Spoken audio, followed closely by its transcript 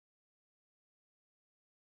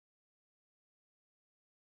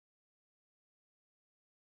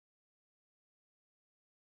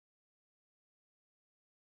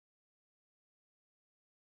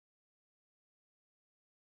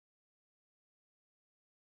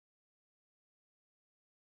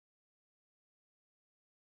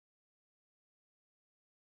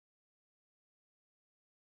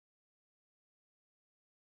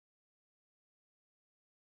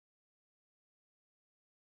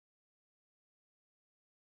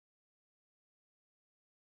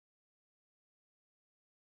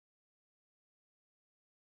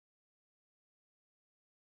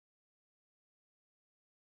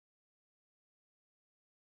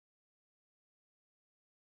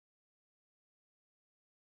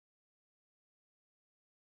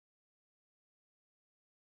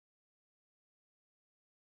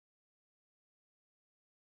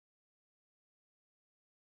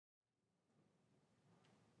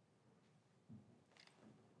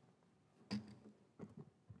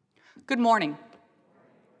Good morning.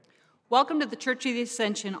 Welcome to the Church of the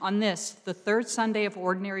Ascension on this, the third Sunday of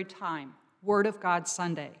Ordinary Time, Word of God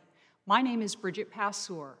Sunday. My name is Bridget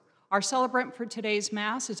Passeur. Our celebrant for today's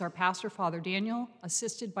Mass is our pastor, Father Daniel,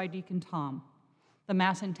 assisted by Deacon Tom. The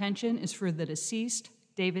Mass intention is for the deceased,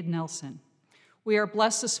 David Nelson. We are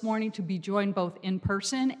blessed this morning to be joined both in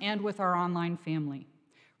person and with our online family.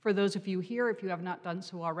 For those of you here, if you have not done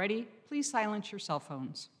so already, please silence your cell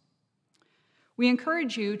phones. We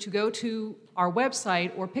encourage you to go to our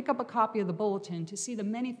website or pick up a copy of the bulletin to see the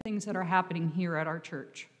many things that are happening here at our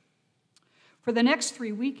church. For the next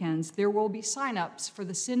 3 weekends, there will be sign-ups for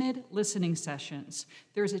the Synod listening sessions.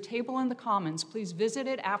 There's a table in the Commons. Please visit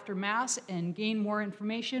it after Mass and gain more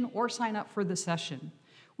information or sign up for the session.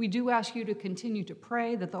 We do ask you to continue to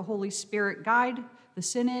pray that the Holy Spirit guide the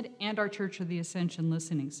Synod and our Church of the Ascension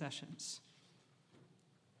listening sessions.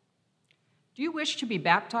 Do you wish to be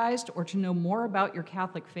baptized or to know more about your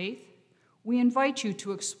Catholic faith? We invite you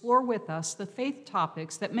to explore with us the faith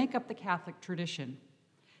topics that make up the Catholic tradition.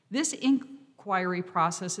 This inquiry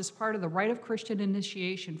process is part of the rite of Christian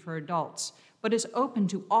initiation for adults, but is open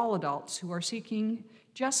to all adults who are seeking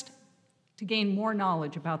just to gain more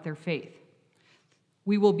knowledge about their faith.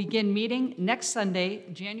 We will begin meeting next Sunday,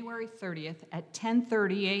 January 30th at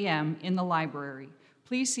 10:30 a.m. in the library.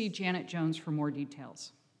 Please see Janet Jones for more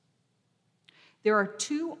details. There are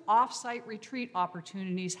 2 off-site retreat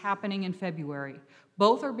opportunities happening in February.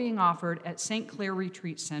 Both are being offered at St. Clair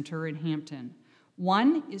Retreat Center in Hampton.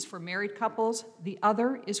 One is for married couples, the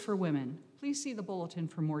other is for women. Please see the bulletin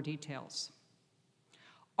for more details.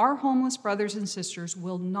 Our homeless brothers and sisters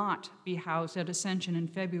will not be housed at Ascension in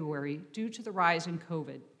February due to the rise in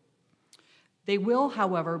COVID. They will,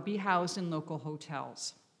 however, be housed in local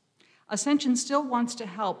hotels. Ascension still wants to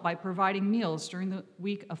help by providing meals during the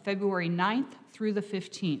week of February 9th through the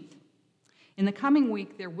 15th. In the coming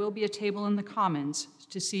week, there will be a table in the Commons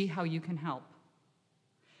to see how you can help.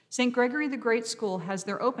 St. Gregory the Great School has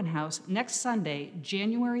their open house next Sunday,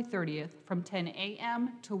 January 30th, from 10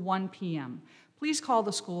 a.m. to 1 p.m. Please call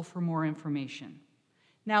the school for more information.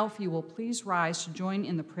 Now, if you will please rise to join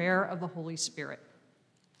in the prayer of the Holy Spirit.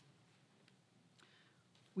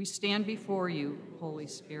 We stand before you, Holy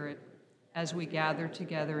Spirit, as we gather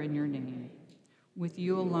together in your name, with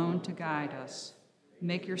you alone to guide us.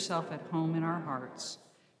 Make yourself at home in our hearts.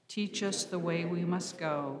 Teach us the way we must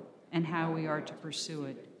go and how we are to pursue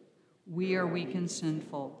it. We are weak and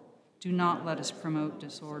sinful. Do not let us promote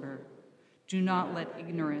disorder. Do not let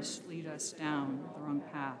ignorance lead us down the wrong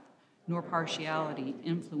path, nor partiality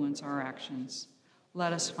influence our actions.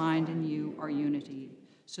 Let us find in you our unity,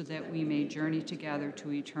 so that we may journey together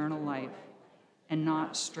to eternal life and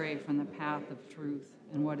not stray from the path of truth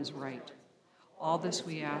and what is right. All this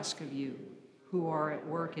we ask of you, who are at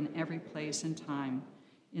work in every place and time,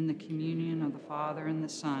 in the communion of the Father and the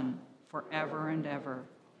Son, forever and ever.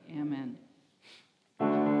 Amen.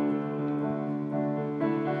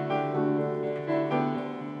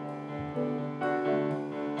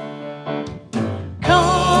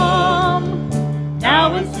 Come,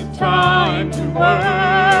 now is the time to worship.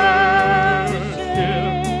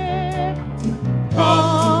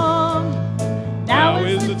 Come, now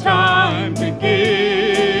is the time to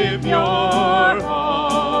give your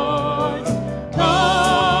heart.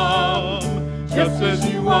 Come, just as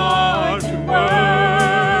you are to worship.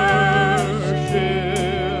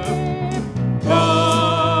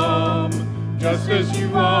 Come, just as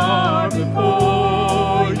you are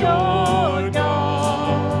before your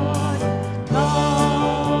God. Come.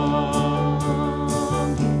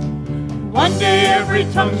 One day every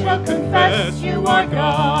tongue shall confess you are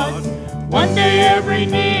God. One day every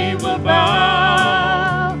knee will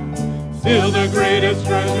bow. Still the greatest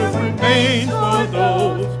treasure remains for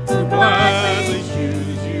those who gladly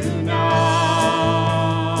choose you now.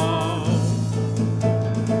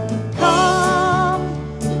 Come,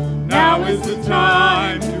 now is the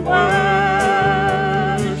time to worship.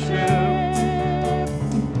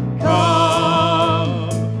 Come,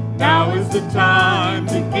 now is the time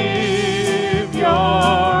to give your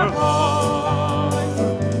heart.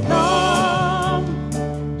 Come,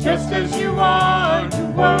 just as you are to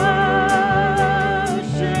worship.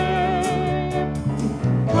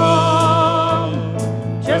 Come,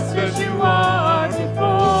 just as you are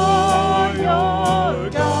before your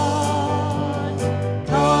God.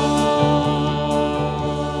 Come.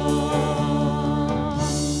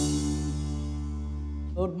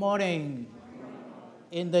 Good morning.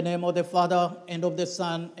 In the name of the Father, and of the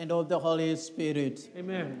Son, and of the Holy Spirit.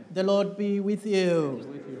 Amen. The Lord be with you.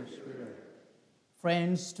 With your spirit.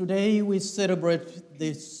 Friends, today we celebrate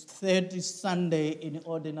this third Sunday in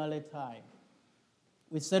Ordinary Time.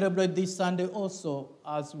 We celebrate this Sunday also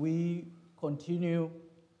as we continue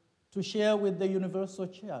to share with the Universal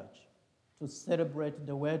Church to celebrate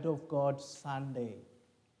the Word of God Sunday.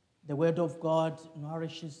 The Word of God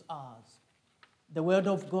nourishes us. The Word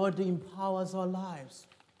of God empowers our lives.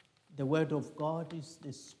 The Word of God is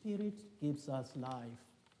the Spirit, gives us life.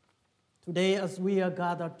 Today, as we are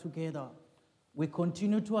gathered together, we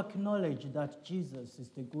continue to acknowledge that Jesus is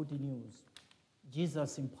the good news.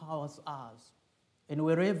 Jesus empowers us. And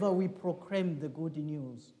wherever we proclaim the good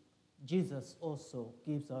news, Jesus also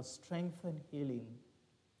gives us strength and healing.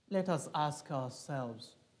 Let us ask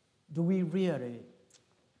ourselves, do we really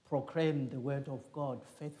proclaim the Word of God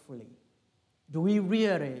faithfully? Do we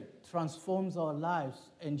really transform our lives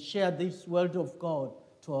and share this Word of God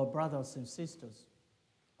to our brothers and sisters?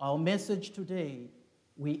 Our message today,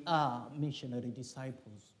 we are missionary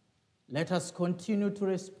disciples. Let us continue to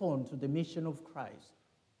respond to the mission of Christ,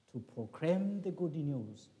 to proclaim the good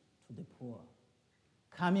news to the poor.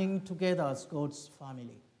 Coming together as God's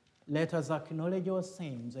family, let us acknowledge our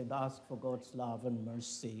sins and ask for God's love and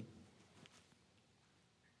mercy.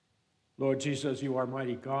 Lord Jesus, you are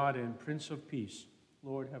mighty God and Prince of Peace.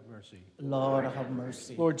 Lord, have mercy. Lord, have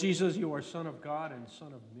mercy. Lord Jesus, you are Son of God and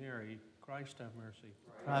Son of Mary. Christ, have mercy.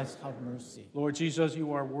 Christ, have mercy. Lord Jesus,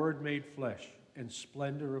 you are Word made flesh and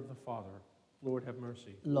splendor of the Father. Lord, have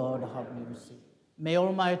mercy. Lord, have mercy. May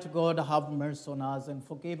Almighty God have mercy on us and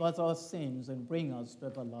forgive us our sins and bring us to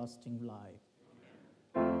everlasting life.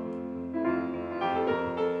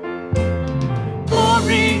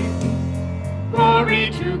 Glory,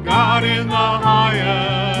 glory to God in the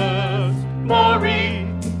highest. Glory,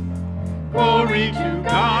 glory to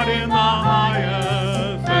God in the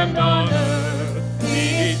highest. And on earth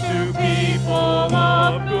peace to people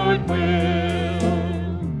of good will.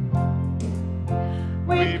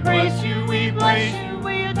 We praise you, we praise you,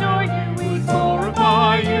 we adore you, we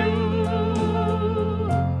glorify you.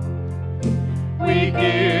 We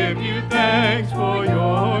give you thanks for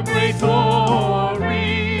your great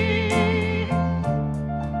glory.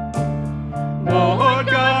 Lord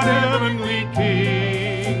God, heavenly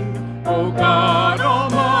King, O God,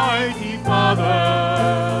 almighty Father.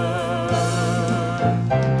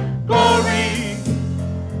 Glory,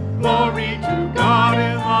 glory to God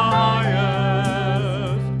in the highest.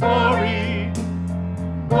 Glory,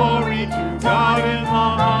 glory to God in the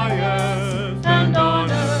highest. And on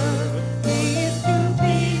earth peace to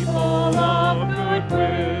people of good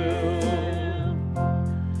will.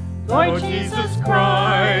 Lord Jesus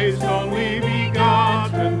Christ, only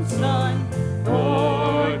begotten Son,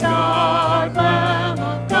 Lord God, Lamb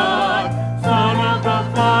of God, Son of the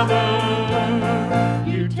Father,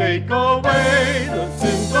 you take away the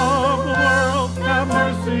sins of the world, have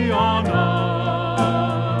mercy on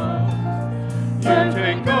us. You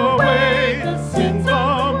take away the sins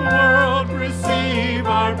of the world, receive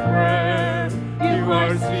our prayer. You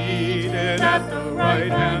are seated at the right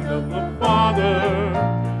hand of the Father,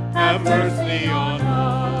 have mercy on us.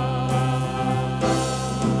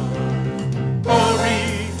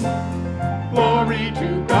 Glory, glory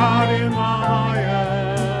to God in the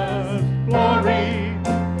highest. Glory,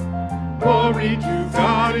 glory to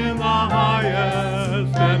God in the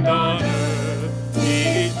highest. And on earth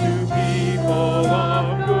peace to people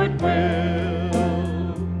of good will.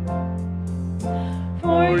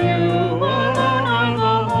 For you alone are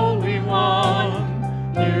the Holy One.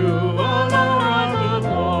 You alone are the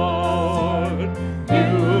Lord. You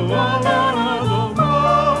alone are the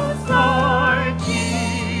Most High,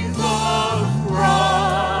 Jesus Christ.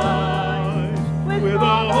 With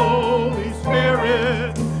the Holy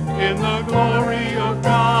Spirit, in the glory of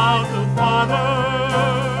God the Father.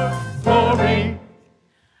 Glory,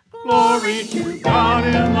 glory to God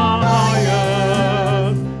in the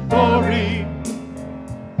highest. Glory,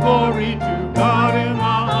 glory to God in the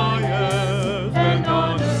highest. And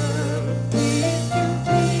on earth peace to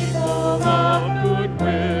people of good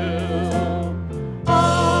will.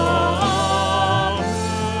 Amen.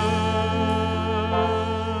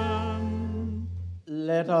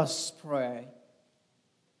 Let us pray.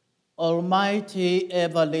 Almighty,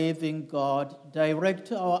 ever-living God,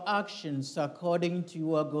 direct our actions according to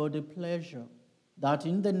your good pleasure, that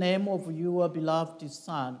in the name of your beloved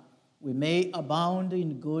Son, we may abound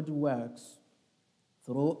in good works.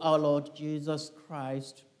 Through our Lord Jesus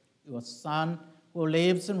Christ, your Son, who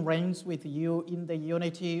lives and reigns with you in the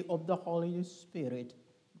unity of the Holy Spirit,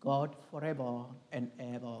 God forever and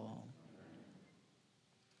ever.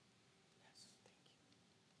 Yes,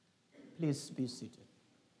 thank you. Please be seated.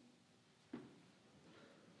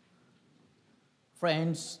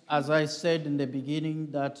 Friends, as I said in the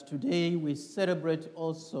beginning, that today we celebrate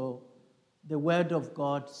also the Word of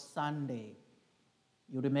God Sunday.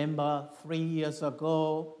 You remember 3 years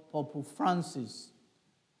ago, Pope Francis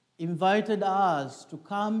invited us to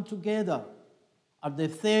come together at the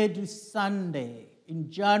third Sunday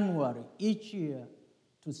in January each year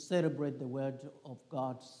to celebrate the Word of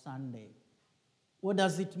God Sunday. What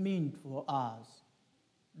does it mean for us?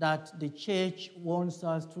 That the church wants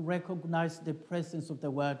us to recognize the presence of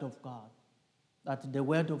the Word of God, that the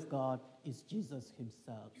Word of God is Jesus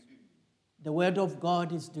himself. The Word of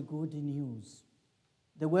God is the good news.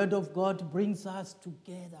 The Word of God brings us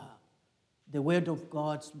together. The Word of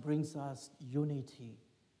God brings us unity.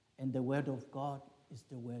 And the Word of God is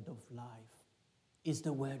the Word of life, is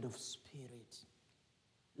the Word of Spirit.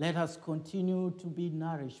 Let us continue to be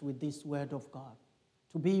nourished with this Word of God,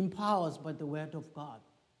 to be empowered by the Word of God,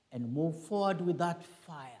 and move forward with that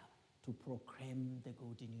fire to proclaim the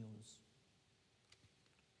good news.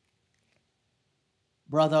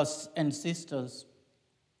 Brothers and sisters,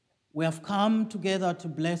 we have come together to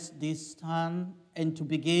bless this stand and to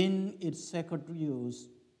begin its sacred use,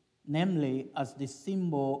 namely as the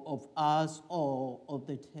symbol of us all of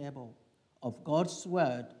the table of God's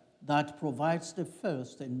word that provides the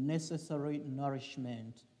first and necessary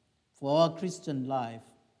nourishment for our Christian life.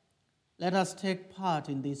 Let us take part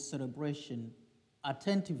in this celebration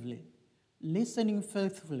attentively, listening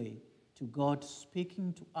faithfully to God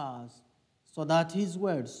speaking to us, so that his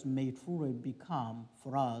words may truly become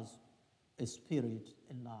for us a spirit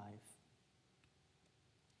and life.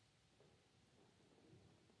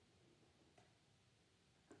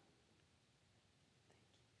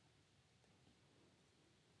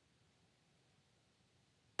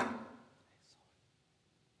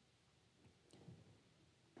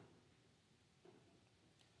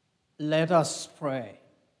 Let us pray.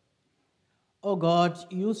 O God,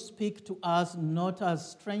 you speak to us not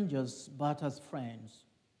as strangers, but as friends.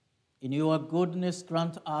 In your goodness,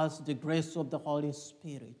 grant us the grace of the Holy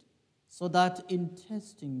Spirit, so that in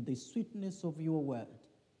tasting the sweetness of your word,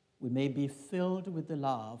 we may be filled with the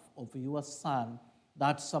love of your Son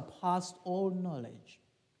that surpassed all knowledge.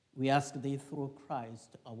 We ask thee through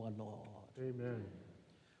Christ our Lord. Amen.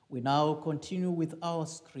 We now continue with our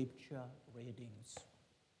scripture readings.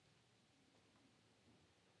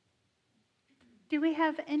 Do we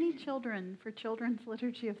have any children for Children's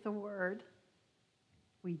Liturgy of the Word?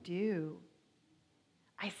 We do.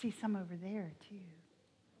 I see some over there, too.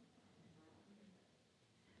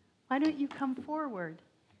 Why don't you come forward?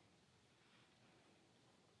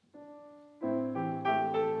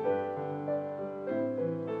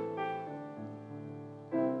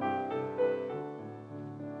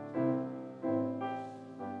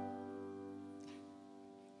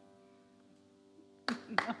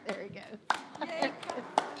 Oh, there he goes. Yay.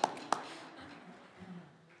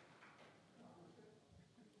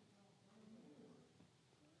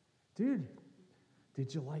 Dude,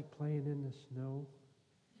 did you like playing in the snow?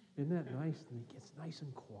 Isn't that nice? And it gets nice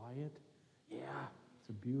and quiet. Yeah, it's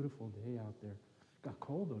a beautiful day out there. Got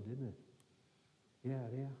cold though, didn't it? Yeah.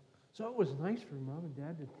 So it was nice for Mom and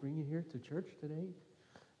Dad to bring you here to church today.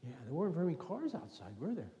 Yeah, there weren't very many cars outside,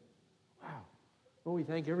 were there? Wow. Well, we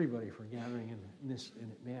thank everybody for gathering in this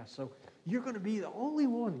Mass. So you're going to be the only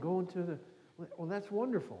one going to the... Well, that's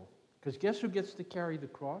wonderful. Because guess who gets to carry the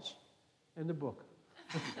cross and the book?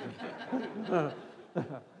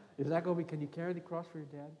 Is that going to be... Can you carry the cross for your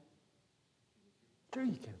dad? Sure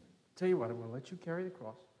you can. Tell you what, I'm going to let you carry the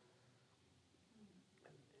cross.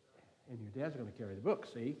 And your dad's going to carry the book.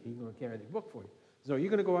 See? He's going to carry the book for you. So you're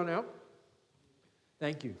going to go on out?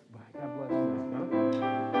 Thank you. Bye. God bless you. Huh?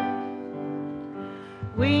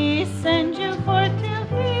 We send you forth to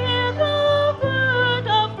hear the word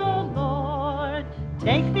of the Lord.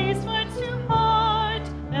 Take these words to heart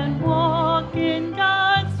and walk in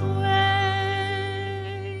God's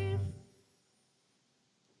way.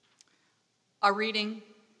 A reading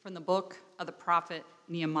from the book of the prophet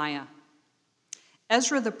Nehemiah.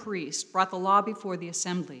 Ezra the priest brought the law before the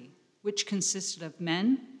assembly, which consisted of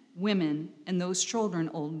men, women, and those children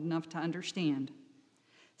old enough to understand.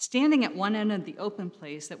 Standing at one end of the open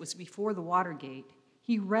place that was before the water gate,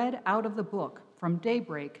 he read out of the book from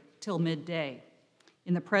daybreak till midday,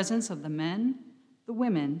 in the presence of the men, the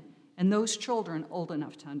women, and those children old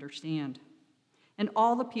enough to understand. And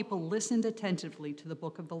all the people listened attentively to the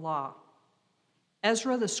book of the law.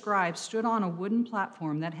 Ezra the scribe stood on a wooden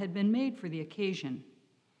platform that had been made for the occasion.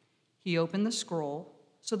 He opened the scroll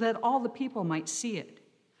so that all the people might see it,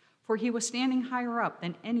 for he was standing higher up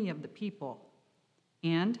than any of the people.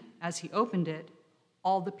 And as he opened it,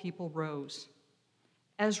 all the people rose.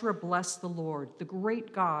 Ezra blessed the Lord, the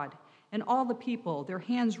great God, and all the people, their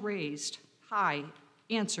hands raised high,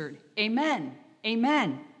 answered, "Amen,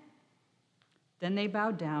 amen." Then they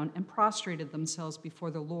bowed down and prostrated themselves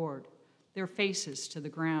before the Lord, their faces to the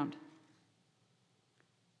ground.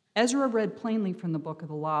 Ezra read plainly from the book of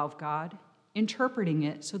the law of God, interpreting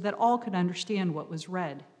it so that all could understand what was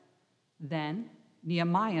read. Then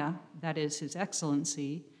Nehemiah, that is His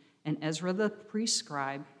Excellency, and Ezra the priest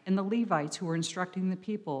scribe, and the Levites who were instructing the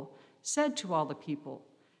people, said to all the people,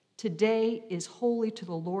 "Today is holy to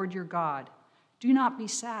the Lord your God. Do not be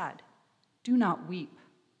sad. Do not weep."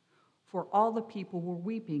 For all the people were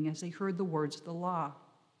weeping as they heard the words of the law.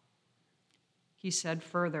 He said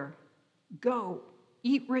further, "Go,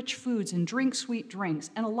 eat rich foods and drink sweet drinks,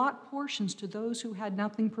 and allot portions to those who had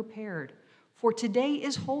nothing prepared. For today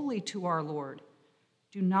is holy to our Lord.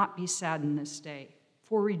 Do not be saddened this day,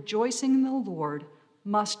 for rejoicing in the Lord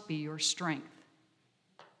must be your strength."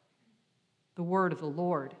 The word of the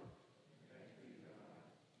Lord.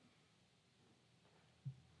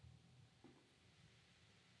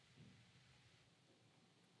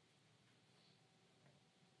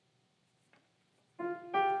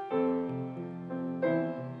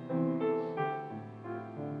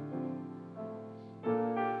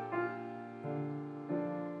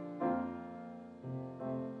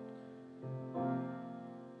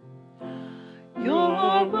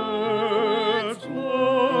 Your words,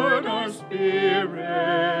 Lord, are spirit,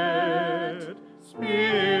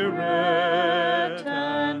 spirit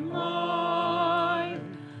and life.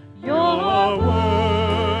 Your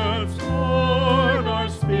words, Lord, are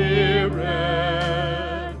spirit,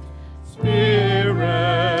 spirit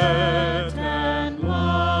and life.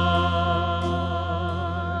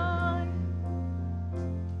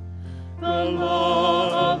 The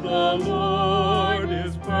law of the Lord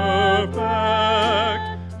is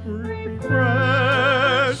perfect, refreshing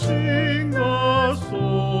the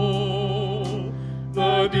soul.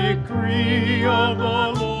 The decree of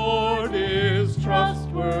the Lord is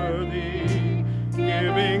trustworthy,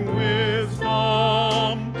 giving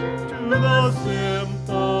wisdom to the simple.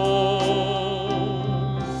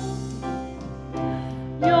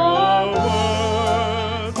 Your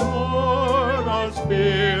words, Lord, are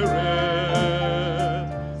spirit,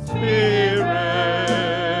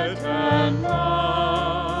 spirit and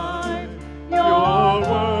life. Your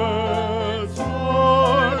words,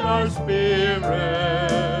 Lord, are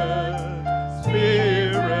spirit,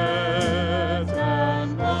 spirit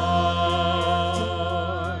and life.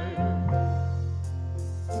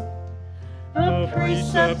 The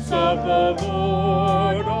precepts of the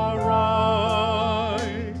Lord are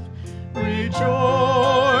right,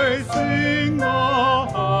 rejoicing the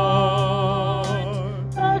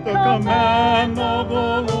heart. The command of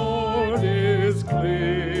the Lord is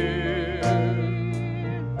clear,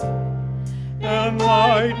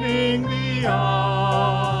 enlightening the eyes.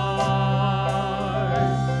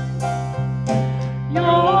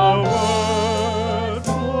 Your words,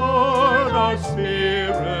 Lord, are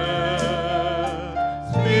spirit,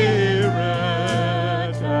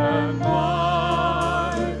 spirit and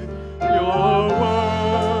life. Your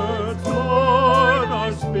words, Lord,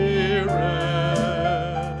 are spirit,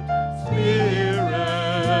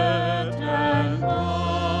 spirit and life.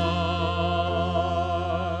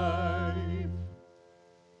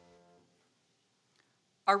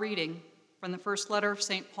 A reading from the first letter of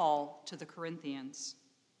St. Paul to the Corinthians.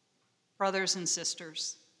 Brothers and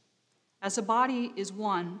sisters, as a body is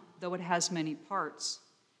one, though it has many parts,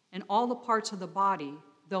 and all the parts of the body,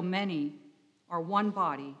 though many, are one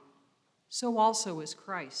body, so also is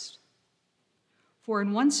Christ. For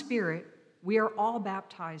in one Spirit we are all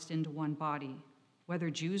baptized into one body, whether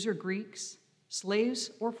Jews or Greeks,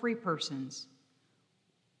 slaves or free persons.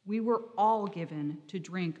 We were all given to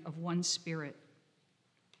drink of one Spirit.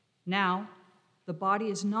 Now, the body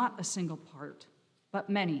is not a single part, but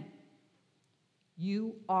many.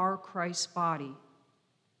 You are Christ's body,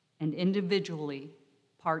 and individually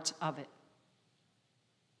parts of it.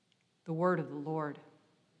 The word of the Lord.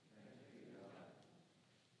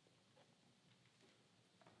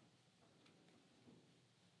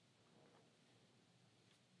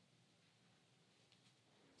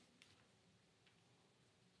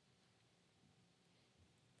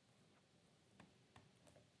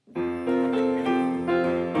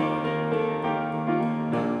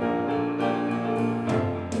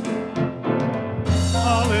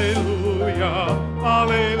 Hallelujah,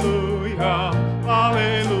 hallelujah,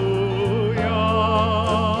 hallelujah.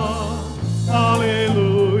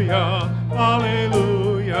 Hallelujah,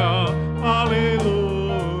 hallelujah,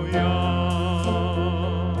 hallelujah.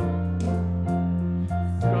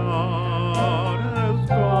 God has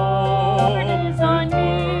called His word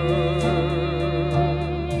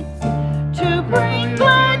to bring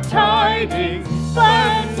tidings,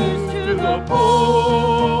 glad news to the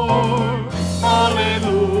poor.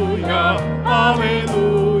 Hallelujah,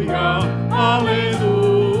 hallelujah, hallelujah.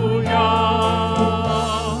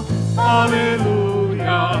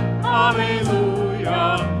 Hallelujah,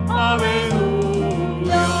 hallelujah, hallelujah.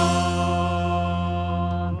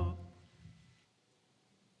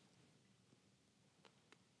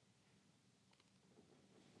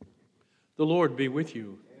 The Lord be with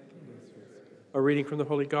you. A reading from the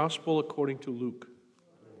Holy Gospel according to Luke.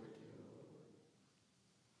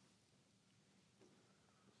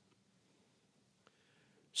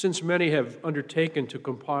 Since many have undertaken to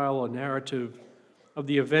compile a narrative of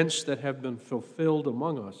the events that have been fulfilled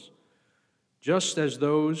among us, just as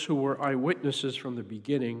those who were eyewitnesses from the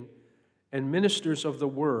beginning and ministers of the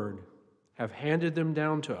word have handed them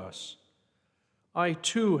down to us, I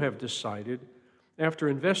too have decided, after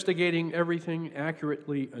investigating everything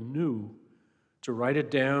accurately anew, to write it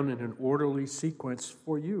down in an orderly sequence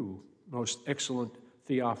for you, most excellent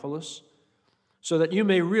Theophilus, so that you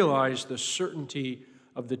may realize the certainty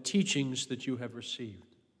of the teachings that you have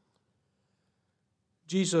received.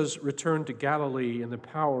 Jesus returned to Galilee in the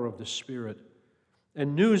power of the Spirit,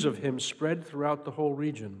 and news of him spread throughout the whole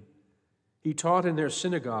region. He taught in their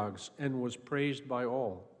synagogues and was praised by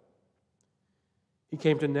all. He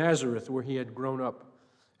came to Nazareth, where he had grown up,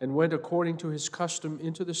 and went according to his custom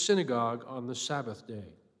into the synagogue on the Sabbath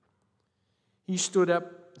day. He stood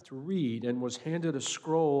up to read and was handed a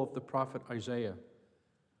scroll of the prophet Isaiah.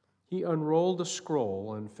 He unrolled the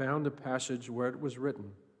scroll and found a passage where it was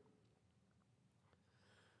written,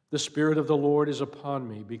 "The Spirit of the Lord is upon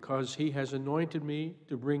me, because he has anointed me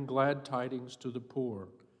to bring glad tidings to the poor.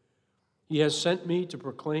 He has sent me to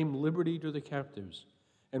proclaim liberty to the captives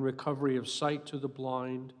and recovery of sight to the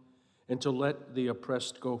blind, and to let the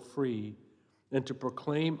oppressed go free, and to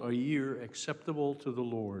proclaim a year acceptable to the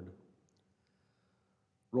Lord."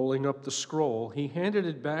 Rolling up the scroll, he handed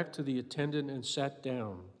it back to the attendant and sat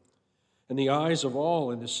down. And the eyes of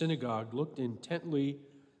all in the synagogue looked intently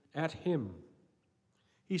at him.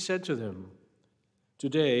 He said to them,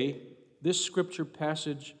 "Today, this scripture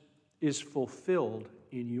passage is fulfilled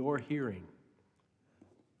in your hearing."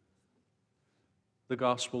 The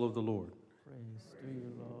Gospel of the Lord. Praise to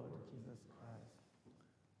you, Lord Jesus Christ.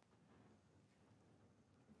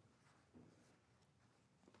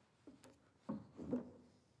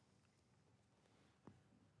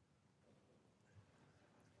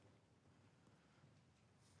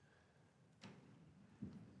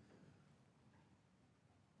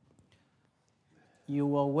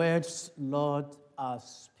 Your words, Lord, are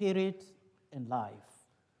spirit and life.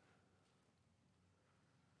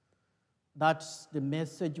 That's the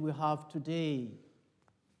message we have today,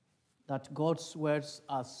 that God's words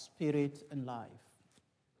are spirit and life.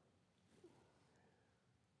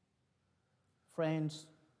 Friends,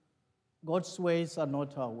 God's ways are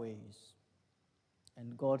not our ways,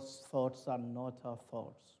 and God's thoughts are not our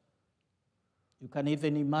thoughts. You can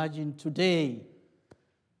even imagine today,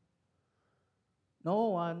 no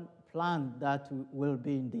one planned that we'll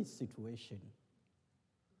be in this situation.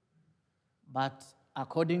 But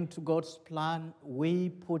according to God's plan, we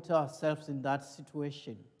put ourselves in that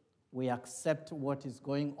situation. We accept what is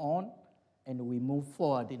going on, and we move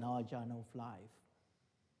forward in our journey of life.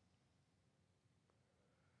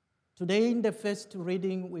 Today, in the first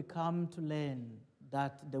reading, we come to learn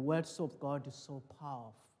that the words of God is so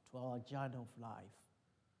powerful to our journey of life.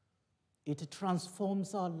 It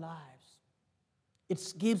transforms our lives.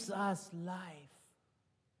 It gives us life.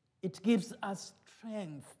 It gives us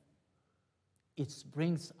strength. It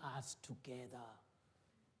brings us together.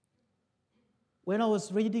 When I was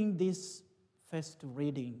reading this first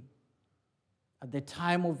reading at the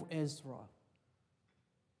time of Ezra,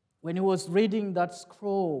 when he was reading that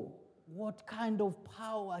scroll, what kind of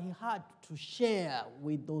power he had to share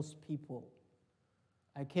with those people.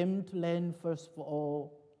 I came to learn, first of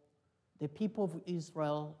all, the people of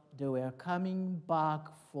Israel, they were coming back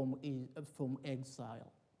from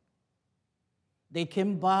exile. They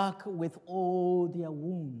came back with all their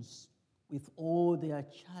wounds, with all their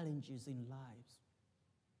challenges in lives.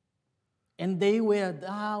 And they were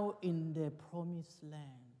now in the promised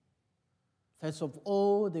land. First of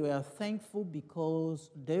all, they were thankful because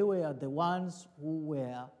they were the ones who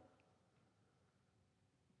were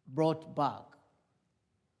brought back.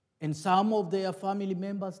 And some of their family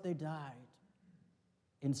members, they died.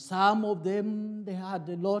 And some of them, they had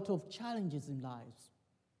a lot of challenges in lives.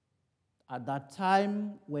 At that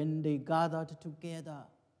time, when they gathered together,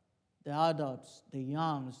 the adults, the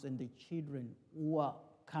youngs, and the children who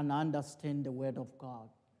can understand the Word of God,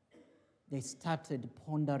 they started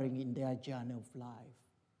pondering in their journey of life.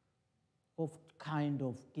 what kind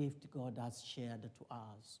of gift God has shared to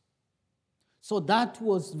us. So that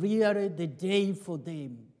was really the day for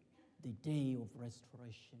them, the day of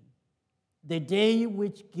restoration, the day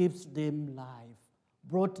which gives them life,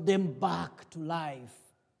 brought them back to life.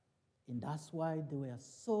 And that's why they were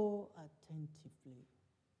so attentively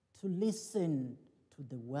to listen to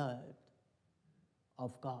the word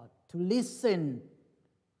of God, to listen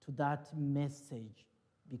to that message,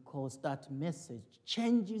 because that message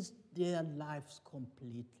changes their lives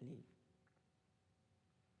completely.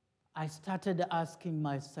 I started asking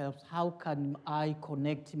myself, how can I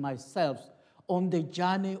connect myself on the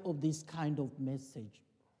journey of this kind of message?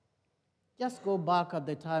 Just go back at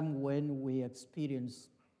the time when we experienced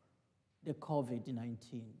the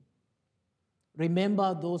COVID-19.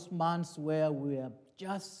 Remember those months where we have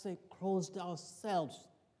just closed ourselves,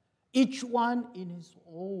 each one in his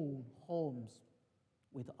own homes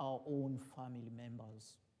with our own family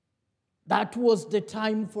members. That was the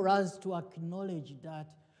time for us to acknowledge that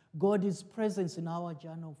God is present in our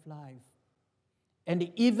journey of life.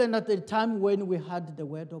 And even at the time when we had the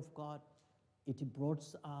word of God, it brought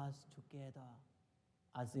us together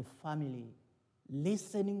as a family,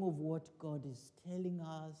 listening of what God is telling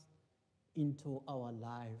us into our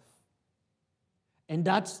life. And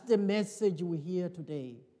that's the message we hear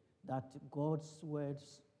today, that God's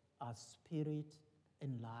words are spirit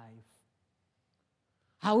and life.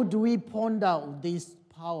 How do we ponder this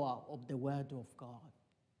power of the word of God?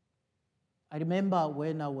 I remember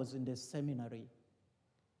when I was in the seminary,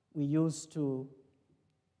 we used to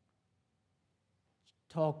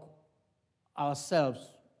talk ourselves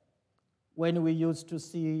when we used to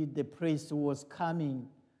see the priest who was coming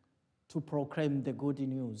to proclaim the good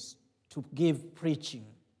news, to give preaching.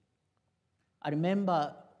 I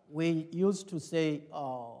remember we used to say,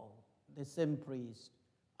 oh, the same priest,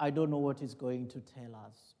 I don't know what he's going to tell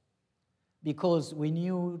us. Because we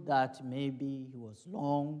knew that maybe he was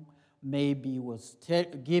long, maybe he was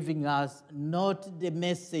giving us not the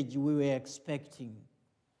message we were expecting.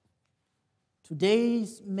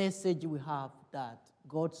 Today's message we have that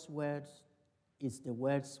God's words is the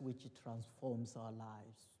words which transforms our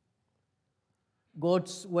lives.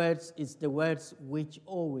 God's words is the words which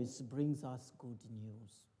always brings us good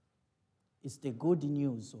news. It's the good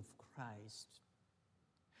news of Christ.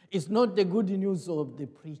 It's not the good news of the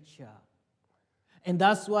preacher. And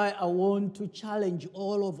that's why I want to challenge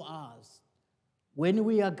all of us, when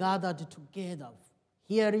we are gathered together,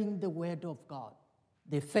 hearing the word of God,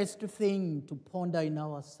 the first thing to ponder in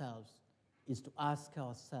ourselves is to ask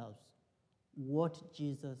ourselves, what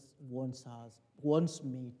Jesus wants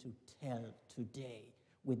me to tell today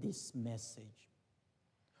with this message?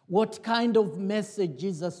 What kind of message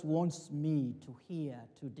Jesus wants me to hear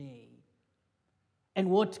today? And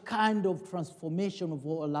what kind of transformation of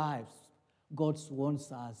our lives God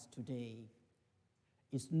wants us today?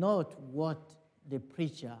 It's not what the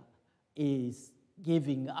preacher is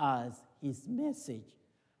giving us his message,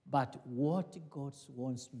 but what God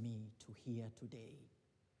wants me to hear today.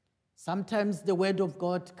 Sometimes the word of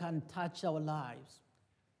God can touch our lives.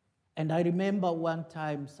 And I remember one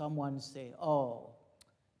time someone say, oh,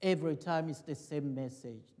 every time it's the same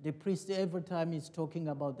message. The priest every time is talking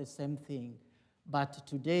about the same thing. But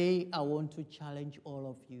today I want to challenge all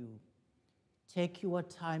of you. Take your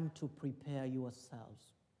time to prepare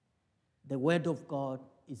yourselves. The word of God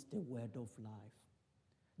is the word of life.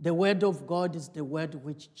 The word of God is the word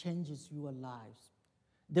which changes your lives.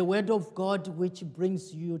 The word of God which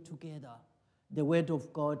brings you together. The word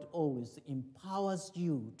of God always empowers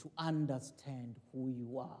you to understand who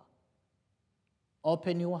you are.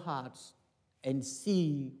 Open your hearts and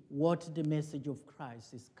see what the message of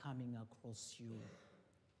Christ is coming across you.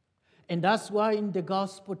 And that's why in the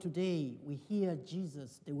gospel today, we hear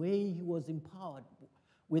Jesus, the way he was empowered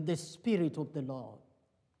with the Spirit of the Lord.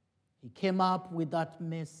 He came up with that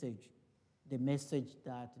message, the message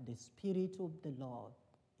that the Spirit of the Lord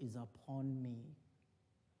is upon me,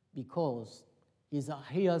 because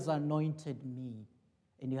he has anointed me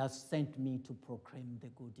and he has sent me to proclaim the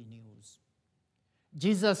good news.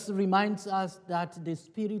 Jesus reminds us that the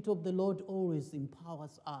Spirit of the Lord always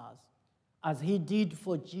empowers us. As he did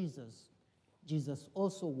for Jesus, Jesus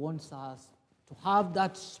also wants us to have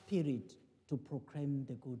that spirit to proclaim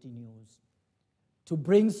the good news, to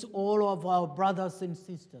bring all of our brothers and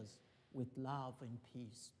sisters with love and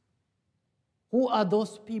peace. Who are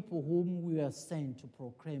those people whom we are sent to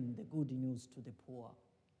proclaim the good news to the poor?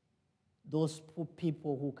 Those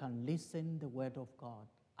people who can listen the word of God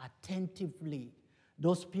attentively.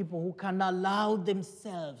 Those people who can allow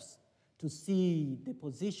themselves to see the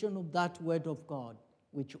position of that word of God,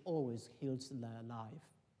 which always heals their life.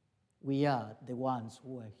 We are the ones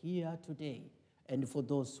who are here today, and for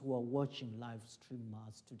those who are watching live stream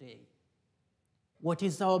Mass today. What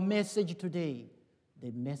is our message today?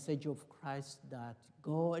 The message of Christ that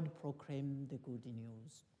go and proclaim the good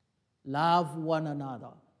news. Love one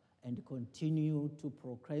another and continue to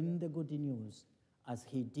proclaim the good news as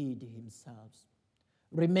he did himself.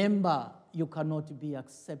 Remember, you cannot be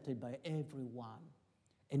accepted by everyone.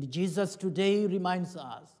 And Jesus today reminds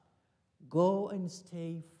us, go and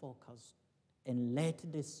stay focused and let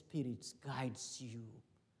the Spirit guide you.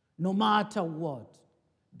 No matter what,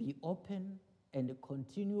 be open and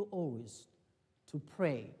continue always to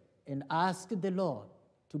pray and ask the Lord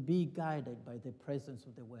to be guided by the presence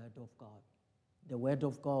of the Word of God. The Word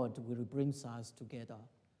of God will bring us together.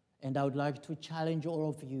 And I would like to challenge all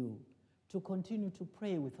of you to continue to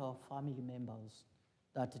pray with our family members,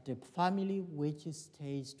 that the family which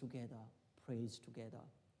stays together prays together.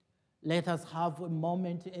 Let us have a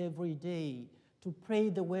moment every day to pray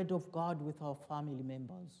the Word of God with our family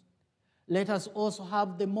members. Let us also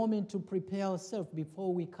have the moment to prepare ourselves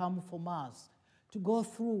before we come for Mass, to go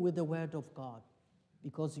through with the Word of God,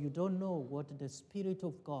 because you don't know what the Spirit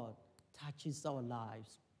of God touches our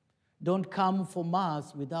lives. Don't come for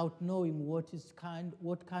Mass without knowing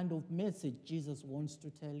what kind of message Jesus wants to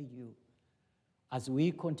tell you. As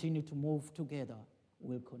we continue to move together,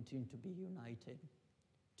 we'll continue to be united.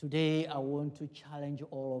 Today, I want to challenge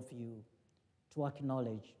all of you to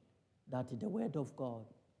acknowledge that the Word of God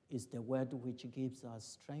is the Word which gives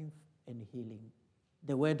us strength and healing.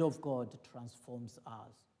 The Word of God transforms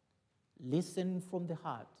us. Listen from the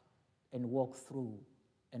heart and walk through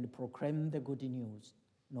and proclaim the good news,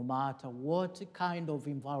 no matter what kind of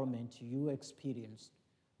environment you experience,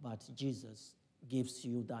 but Jesus gives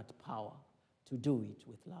you that power to do it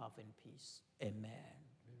with love and peace. Amen.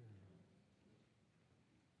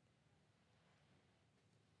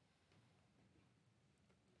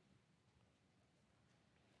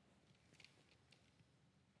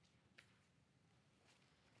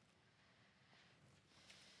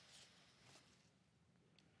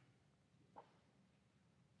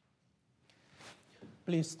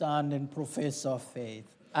 Please stand and profess our faith.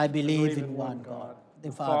 I believe in one God,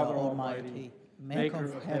 the Father Almighty, maker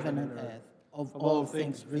of heaven and earth, of all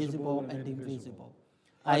things visible and invisible.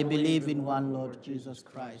 I believe in one Lord Jesus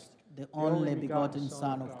Christ, the only begotten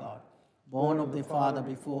Son of God, born of the Father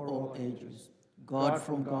before all ages, God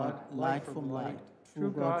from God, light from light,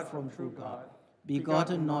 true God from true God,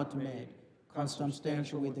 begotten not made,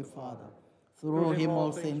 consubstantial with the Father. Through him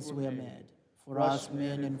all things were made. For us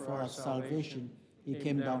men and for our salvation, he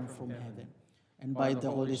came down from heaven, and by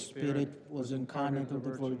the Holy Spirit was incarnate of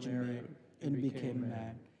the Virgin Mary, and became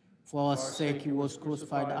man. For our sake he was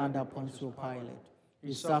crucified under Pontius Pilate.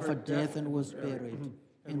 He suffered death and was buried,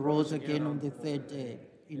 and rose again on the third day,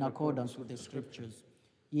 in accordance with the Scriptures.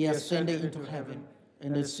 He ascended into heaven,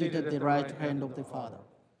 and is seated at the right hand of the Father.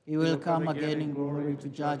 He will come again in glory to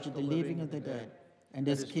judge the living and the dead, and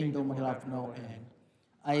his kingdom will have no end.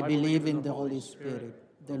 I believe in the Holy Spirit,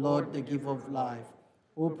 the Lord, the giver of life,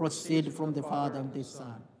 who proceeds from the Father and the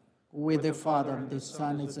Son, who with the Father and the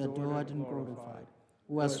Son is adored and glorified,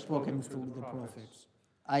 who has spoken through the prophets.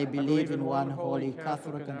 I believe in one holy,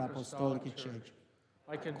 Catholic, and Apostolic Church.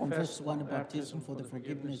 I confess one baptism for the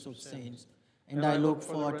forgiveness of sins, and I look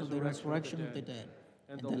forward to the resurrection of the dead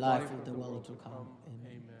and the life of the world to come.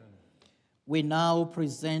 Amen. We now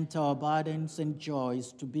present our burdens and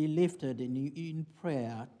joys to be lifted in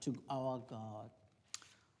prayer to our God.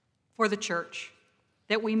 For the Church,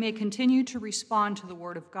 that we may continue to respond to the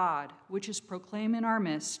Word of God, which is proclaimed in our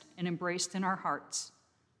midst and embraced in our hearts,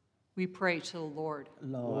 we pray to the Lord.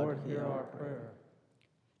 Lord, hear our prayer.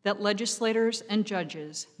 That legislators and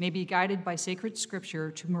judges may be guided by sacred Scripture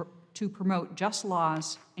to promote just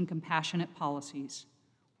laws and compassionate policies,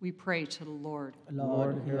 we pray to the Lord.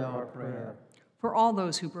 Lord, hear our prayer. For all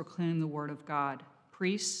those who proclaim the Word of God,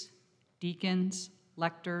 priests, deacons,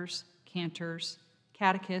 lectors, cantors,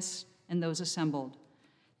 catechists, and those assembled,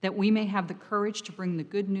 that we may have the courage to bring the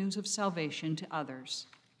good news of salvation to others,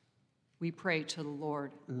 we pray to the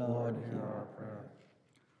Lord. Lord, hear our prayer.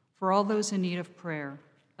 For all those in need of prayer,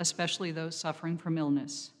 especially those suffering from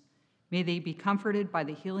illness, may they be comforted by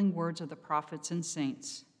the healing words of the prophets and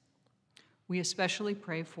saints. We especially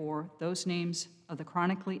pray for those names of the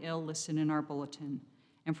chronically ill listed in our bulletin,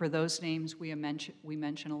 and for those names we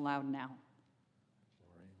mention aloud now.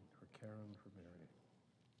 For Karen, for Mary.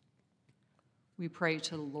 We pray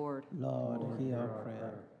to the Lord. Lord, hear our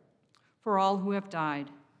prayer. For all who have died,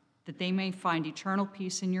 that they may find eternal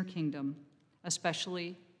peace in your kingdom,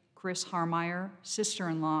 especially Chris Harmeyer,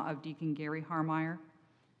 sister-in-law of Deacon Gary Harmeyer,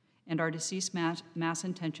 and our deceased mass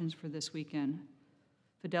intentions for this weekend: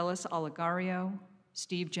 Fidelis Olegario,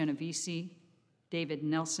 Steve Genovese, David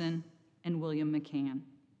Nelson, and William McCann.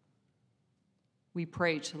 We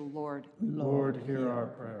pray to the Lord. Lord, hear our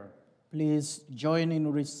prayer. Please join in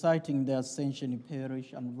reciting the Ascension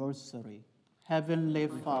Parish anniversary. Heavenly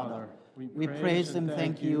Father, we praise and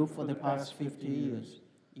thank you for the past 50 years.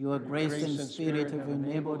 Your grace and spirit have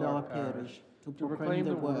enabled our parish to proclaim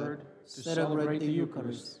the word, celebrate the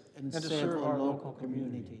Eucharist, and serve our local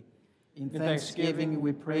community. In thanksgiving,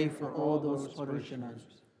 we pray for all those parishioners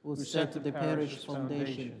who set the parish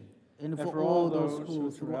foundation, and for all those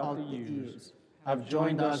who, throughout the years, have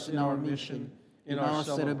joined us in our mission, in our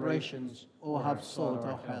celebrations, or have sought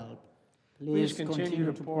our help. Please continue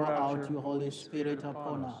to pour out your Holy Spirit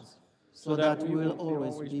upon us, so that we will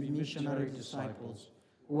always be missionary disciples,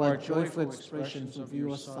 who are joyful expressions of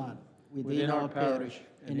your Son within our parish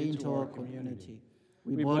and into our community.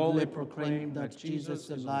 We boldly proclaim that Jesus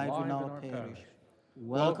is alive in our parish,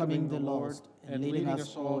 welcoming the lost and leading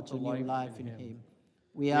us all to new life in Him.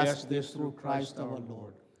 We ask this through Christ our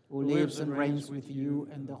Lord, who lives and reigns with you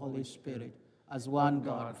and the Holy Spirit, as one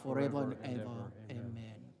God, forever and ever.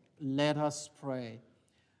 Amen. Let us pray.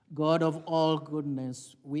 God of all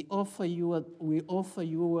goodness, we offer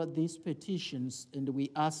you these petitions, and we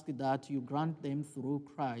ask that you grant them through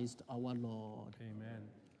Christ our Lord. Amen.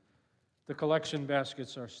 The collection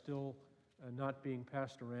baskets are still not being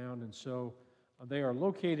passed around, and so they are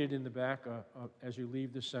located in the back as you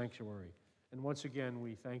leave the sanctuary. And once again,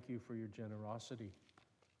 we thank you for your generosity.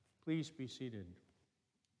 Please be seated.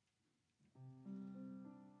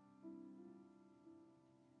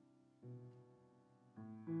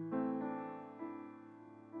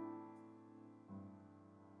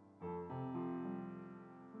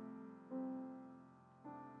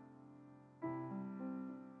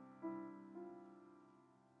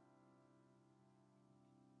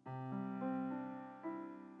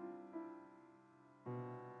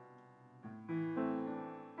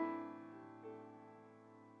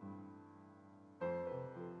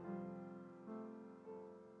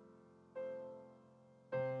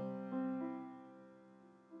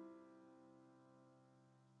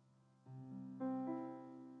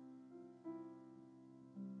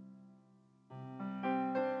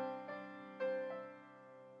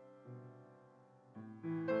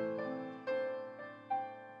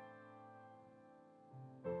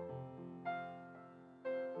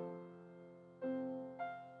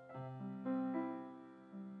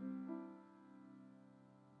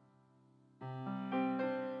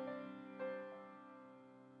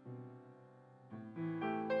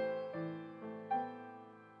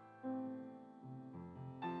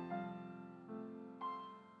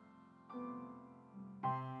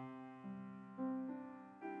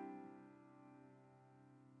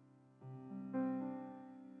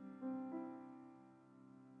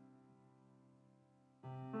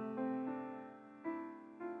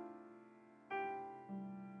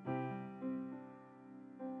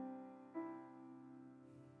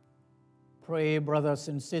 Pray, brothers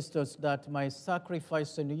and sisters, that my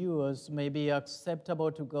sacrifice and yours may be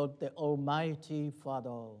acceptable to God the Almighty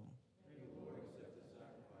Father.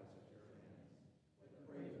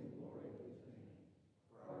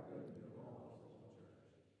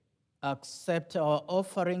 Accept our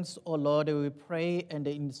offerings, O Lord, we pray, and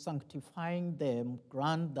in sanctifying them,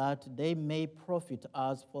 grant that they may profit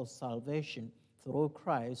us for salvation through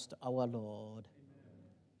Christ our Lord. Amen.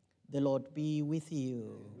 The Lord be with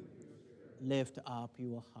you. Lift up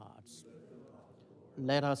your hearts.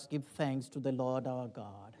 Let us give thanks to the Lord our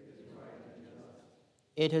God.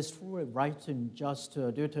 It is truly right and just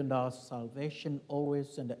to do to our salvation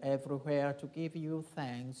always and everywhere to give you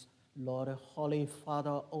thanks, Lord, Holy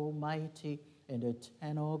Father, Almighty and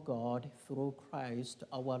eternal God, through Christ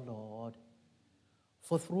our Lord.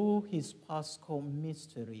 For through his Paschal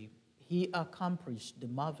mystery, he accomplished the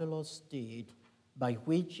marvelous deed by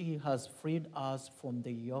which he has freed us from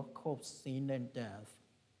the yoke of sin and death,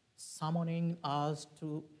 summoning us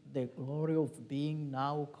to the glory of being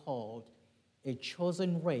now called a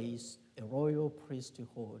chosen race, a royal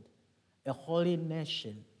priesthood, a holy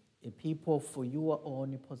nation, a people for your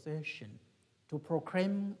own possession, to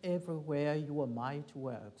proclaim everywhere your mighty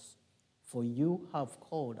works. For you have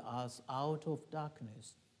called us out of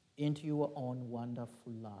darkness into your own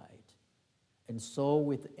wonderful light. And so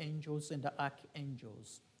with angels and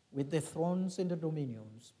archangels, with the thrones and the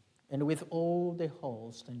dominions, and with all the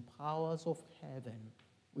hosts and powers of heaven,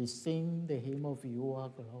 we sing the hymn of your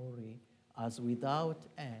glory, as without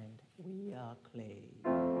end we acclaim.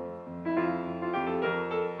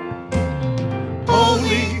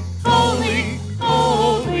 Holy, holy,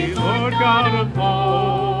 holy Lord. God of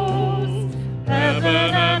hosts.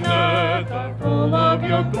 Heaven and earth are full of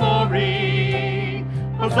your glory.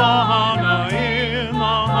 Hosanna in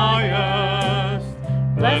the highest.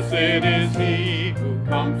 Blessed is he who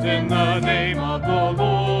comes in the name of the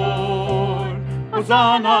Lord.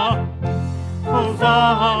 Hosanna,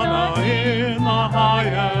 Hosanna in the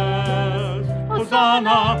highest.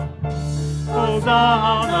 Hosanna,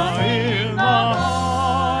 Hosanna in the highest.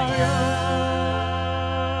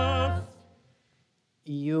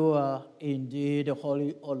 You are indeed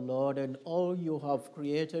holy, O Lord, and all you have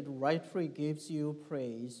created rightfully gives you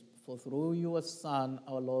praise. For through your Son,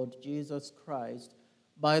 our Lord Jesus Christ,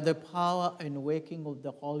 by the power and working of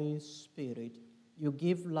the Holy Spirit, you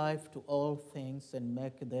give life to all things and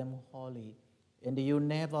make them holy. And you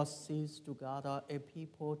never cease to gather a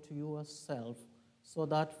people to yourself, so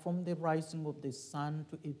that from the rising of the sun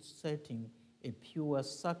to its setting, a pure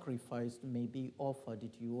sacrifice may be offered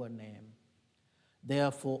to your name.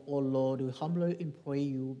 Therefore, O Lord, we humbly implore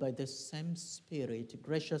you by the same Spirit,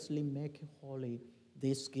 graciously make holy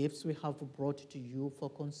these gifts we have brought to you for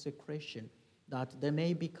consecration, that they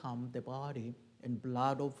may become the body and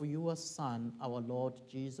blood of your Son, our Lord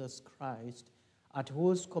Jesus Christ, at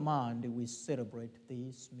whose command we celebrate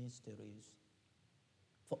these mysteries.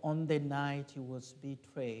 For on the night he was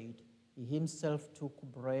betrayed, he himself took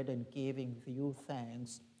bread and giving you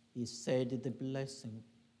thanks, he said the blessing,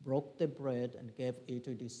 broke the bread and gave it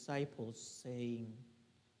to disciples, saying,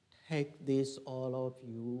 "Take this, all of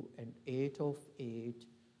you, and eat of it,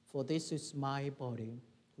 for this is my body,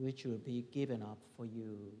 which will be given up for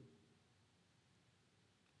you."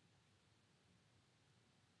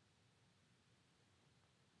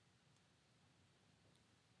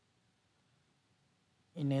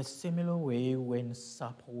 In a similar way, when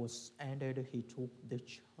supper was ended, he took the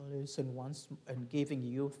chalice and giving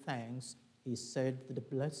you thanks, he said the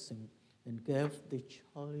blessing and gave the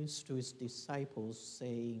chalice to his disciples,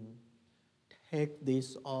 saying, "Take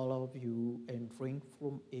this, all of you, and drink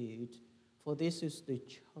from it, for this is the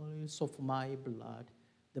chalice of my blood,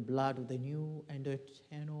 the blood of the new and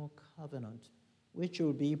eternal covenant, which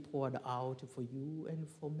will be poured out for you and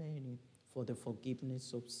for many for the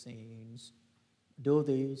forgiveness of sins. Do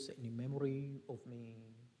this in memory of me."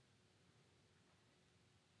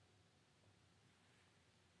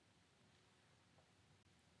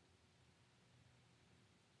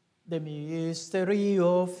 The mystery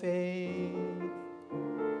of faith.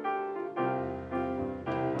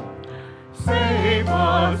 Save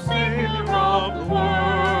us, Savior of the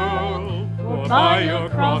world, for by your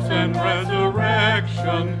cross and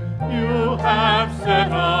resurrection you have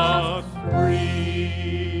set us free.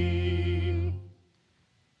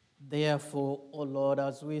 Therefore, O Lord,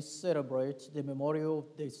 as we celebrate the memorial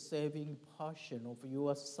of the saving passion of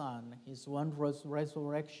your Son, his wondrous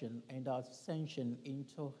resurrection and ascension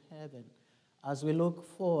into heaven, as we look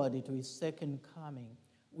forward to his second coming,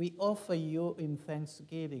 we offer you in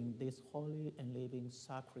thanksgiving this holy and living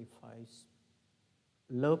sacrifice.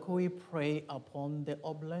 Look, we pray upon the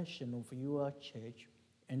oblation of your church,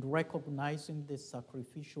 and recognizing the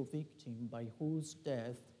sacrificial victim by whose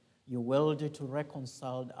death you willed to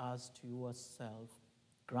reconcile us to yourself,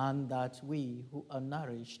 grant that we who are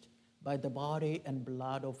nourished by the body and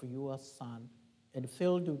blood of your Son and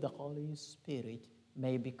filled with the Holy Spirit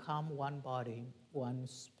may become one body, one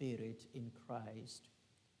spirit in Christ.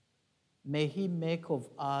 May he make of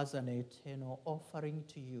us an eternal offering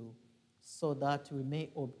to you, so that we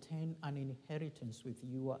may obtain an inheritance with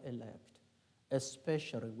your elect,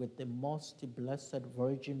 especially with the most blessed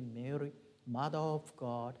Virgin Mary, Mother of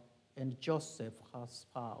God, and Joseph, her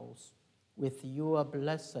spouse, with your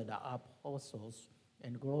blessed apostles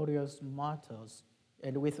and glorious martyrs,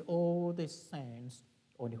 and with all the saints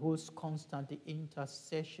on whose constant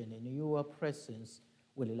intercession in your presence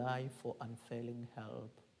we rely for unfailing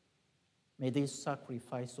help. May this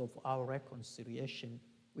sacrifice of our reconciliation,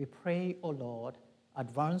 we pray, O Lord,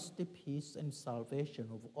 advance the peace and salvation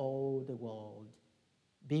of all the world.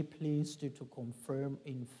 Be pleased to confirm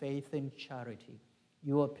in faith and charity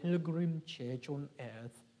your pilgrim church on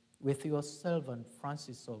earth, with your servant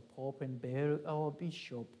Francis, our Pope, and Bear, our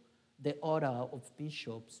Bishop, the order of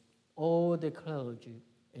bishops, all the clergy,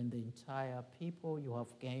 and the entire people you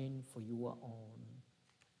have gained for your own.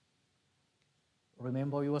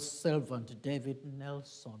 Remember your servant David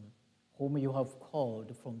Nelson, whom you have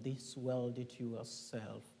called from this world to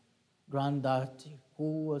yourself. Grant that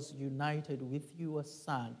who was united with your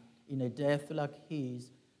Son in a death like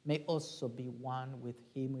his may also be one with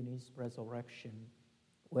him in his resurrection,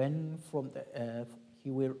 when from the earth he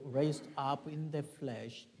will raise up in the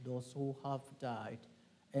flesh those who have died,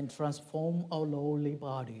 and transform our lowly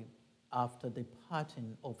body after the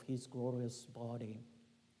parting of his glorious body.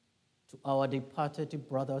 To our departed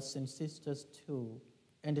brothers and sisters too,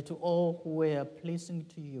 and to all who were pleasing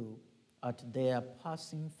to you at their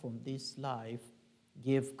passing from this life,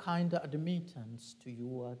 give kind admittance to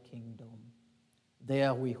your kingdom.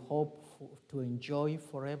 There we hope to enjoy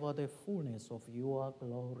forever the fullness of your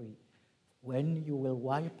glory, when you will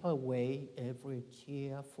wipe away every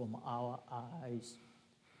tear from our eyes.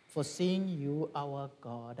 For seeing you, our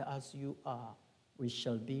God, as you are, we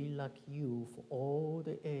shall be like you for all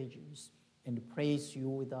the ages, and praise you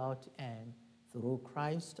without end, through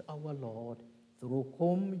Christ our Lord, through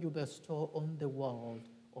whom you bestow on the world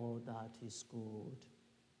all that is good.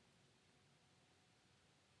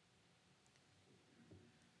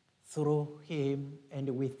 Through him, and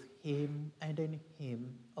with him, and in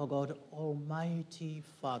him, O God, Almighty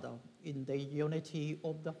Father, in the unity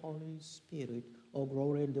of the Holy Spirit, all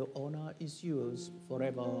glory and honor is yours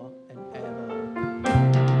forever and ever.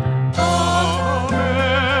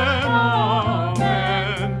 Amen, amen, amen,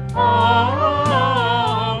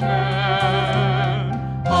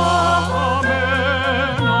 amen,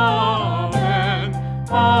 amen,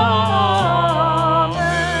 amen.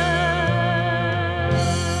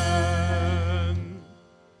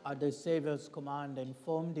 At the Savior's command,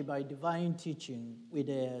 informed by divine teaching, we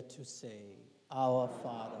dare to say, Our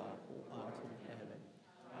Father, who art in heaven,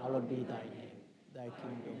 hallowed be thy name. Thy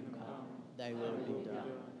kingdom come, thy will be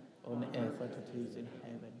done, on earth as it is in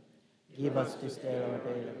heaven. Give us this day our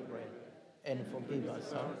daily bread, and forgive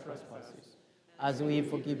us our trespasses, as we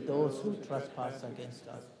forgive those who trespass against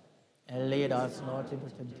us. And lead us not into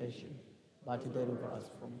temptation, but deliver us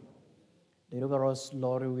from evil. Deliver us,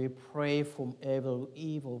 Lord, we pray, from every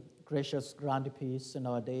evil. Gracious, grant peace in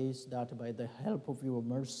our days, that by the help of your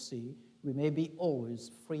mercy we may be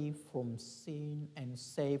always free from sin and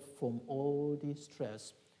safe from all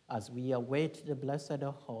distress, as we await the blessed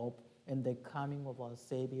hope and the coming of our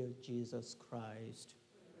Savior Jesus Christ.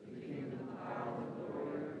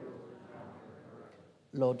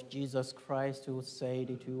 Lord Jesus Christ, who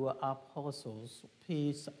said to your apostles,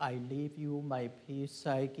 Peace I leave you, my peace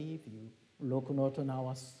I give you. Look not on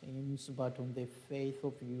our sins, but on the faith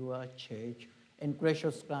of your church, and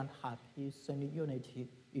gracious grant her peace and unity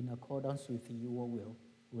in accordance with your will,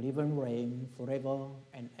 who live and reign forever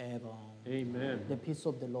and ever. Amen. The peace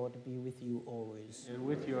of the Lord be with you always. And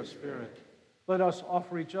with your spirit. Let us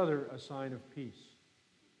offer each other a sign of peace.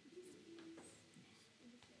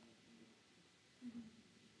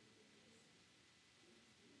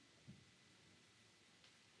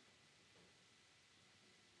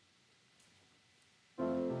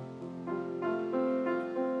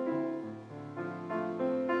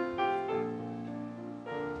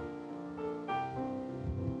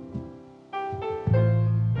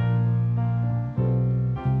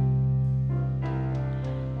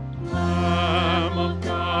 Lamb of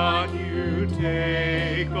God, you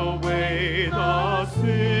take away the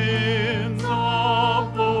sins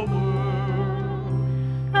of the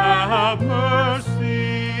world. Have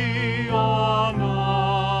mercy on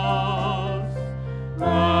us.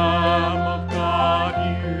 Lamb of God,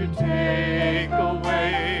 you take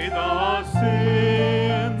away the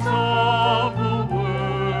sins of the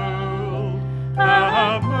world.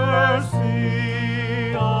 Have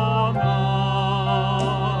mercy on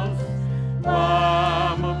us.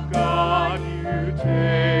 Lamb of God, you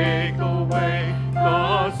take away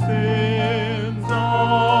the sins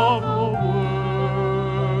of the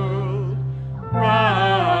world.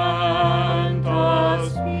 Grant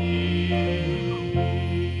us peace.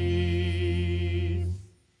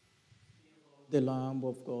 The Lamb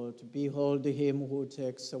of God, behold him who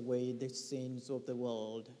takes away the sins of the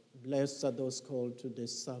world. Blessed are those called to the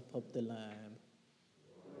supper of the Lamb.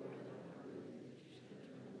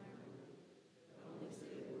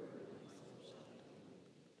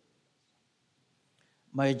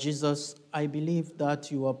 My Jesus, I believe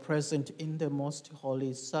that you are present in the most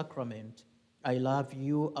holy sacrament. I love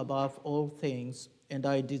you above all things, and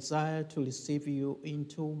I desire to receive you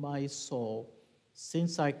into my soul.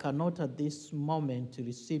 Since I cannot at this moment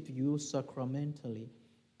receive you sacramentally,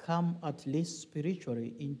 come at least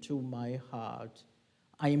spiritually into my heart.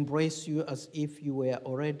 I embrace you as if you were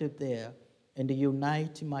already there, and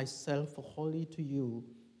unite myself wholly to you.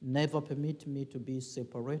 Never permit me to be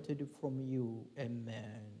separated from you.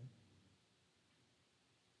 Amen.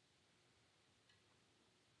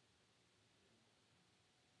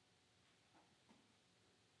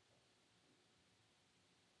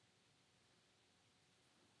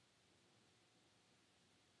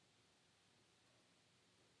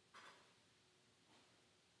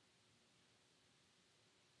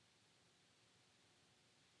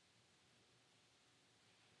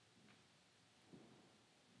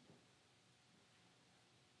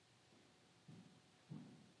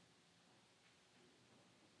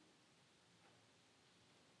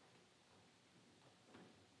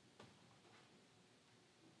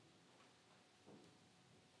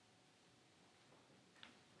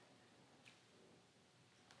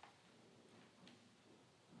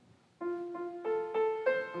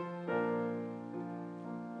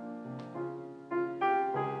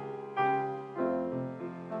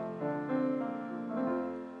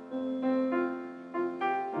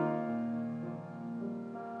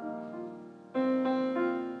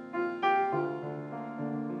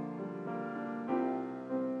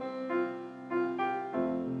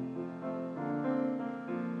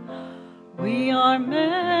 We are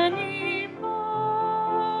many parts,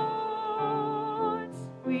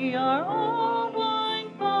 we are all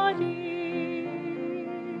one body,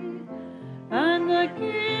 and the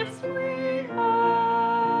gifts we have,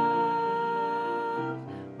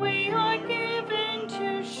 we are given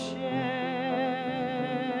to share.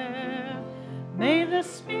 May the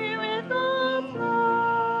Spirit of love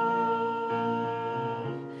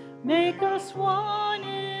make us one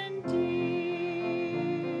indeed,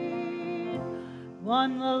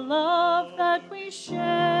 one the love that we share,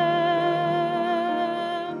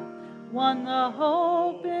 one the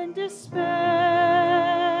hope in despair,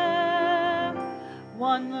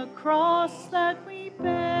 one the cross that we bear.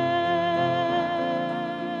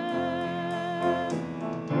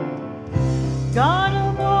 God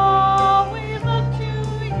of all, we look to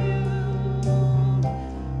you.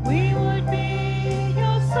 We would be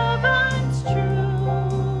your servants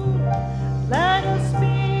true. Let us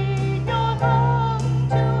be your love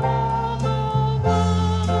to all the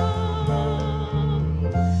world.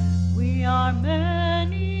 We are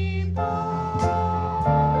many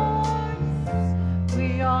parts,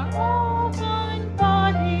 we are all one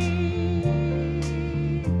body,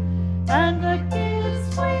 and the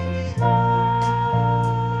gifts we have,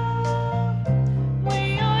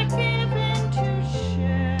 we are given to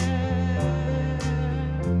share.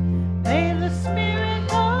 May the Spirit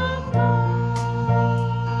of love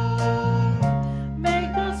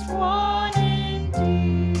make us one indeed,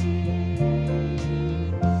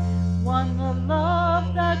 one the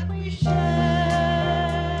love that we share,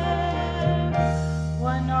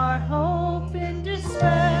 one our hope in despair,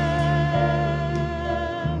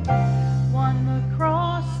 one the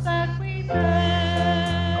cross that we bear.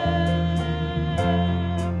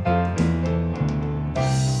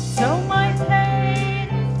 So my pain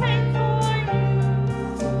is pain for you,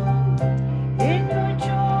 in your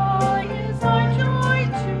joy is our joy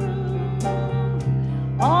too.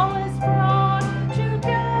 All is brought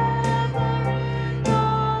together in the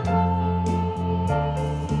Lord.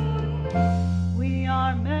 We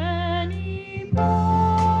are many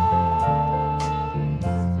parts,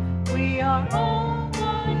 we are all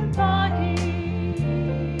one body,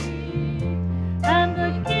 and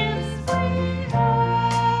the gifts we have,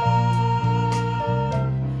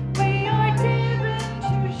 we are given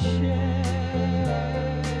to share.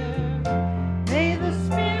 May the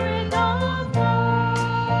Spirit of love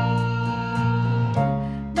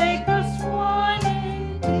make us one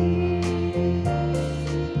indeed,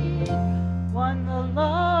 one the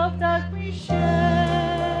love that we share,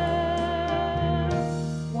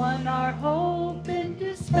 one our hope in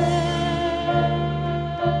despair,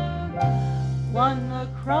 one the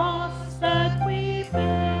cross that we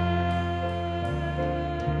bear.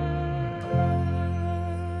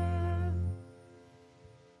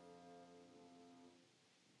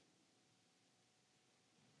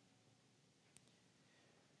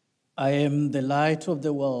 I am the light of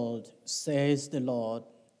the world, says the Lord.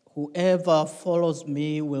 Whoever follows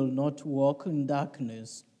me will not walk in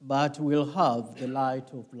darkness, but will have the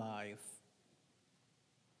light of life.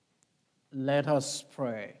 Let us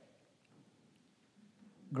pray.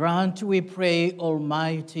 Grant, we pray,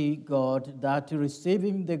 Almighty God, that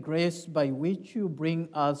receiving the grace by which you bring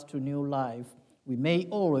us to new life, we may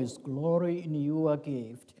always glory in your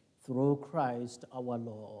gift through Christ our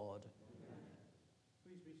Lord.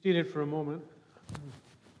 Seated for a moment.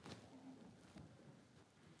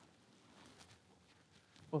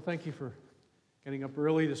 Well, thank you for getting up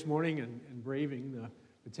early this morning and braving the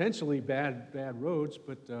potentially bad roads,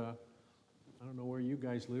 but I don't know where you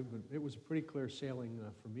guys live, but it was a pretty clear sailing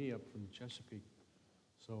for me up from Chesapeake.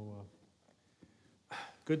 So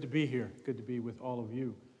good to be here. Good to be with all of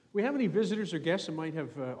you. We have any visitors or guests that might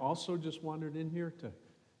have also just wandered in here to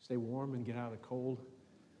stay warm and get out of the cold?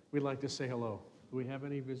 We'd like to say hello. Do we have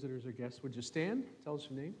any visitors or guests? Would you stand? Tell us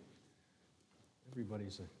your name.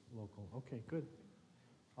 Everybody's a local. Okay, good.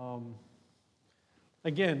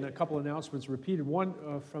 Again, a couple announcements repeated. One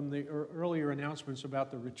from the earlier announcements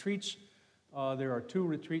about the retreats. There are 2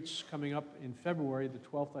 retreats coming up in February. The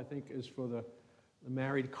 12th, I think, is for the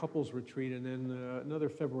married couples retreat, and then another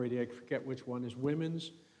February day, I forget which one, is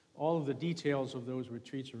women's. All of the details of those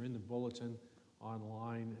retreats are in the bulletin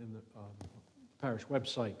online in the parish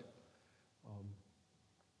website.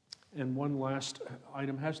 And one last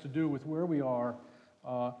item has to do with where we are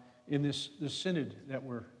in this synod that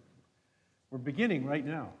we're beginning right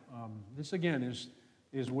now. This again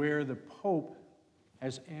is where the Pope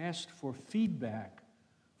has asked for feedback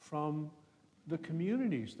from the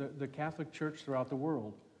communities, the Catholic Church throughout the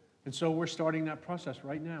world. And so we're starting that process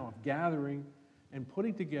right now of gathering and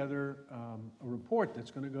putting together a report that's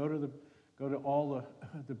going to go go to all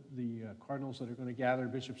the cardinals that are going to gather,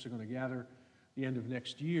 bishops are going to gather the end of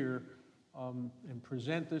next year, and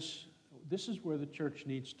present this. This is where the church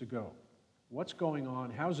needs to go. What's going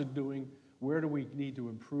on? How's it doing? Where do we need to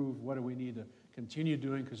improve? What do we need to continue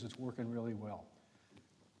doing because it's working really well?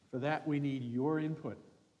 For that, we need your input.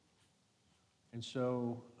 And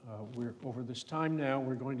so we're over this time now,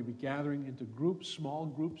 we're going to be gathering into groups, small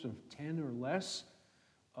groups of 10 or less.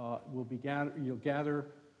 You'll gather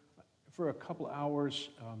for a couple hours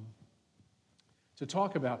to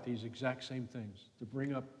talk about these exact same things, to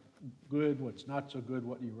bring up good, what's not so good,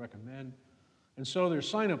 what do you recommend. And so there's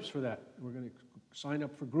sign-ups for that. We're going to sign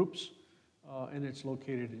up for groups, and it's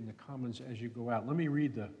located in the Commons as you go out. Let me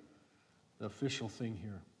read the official thing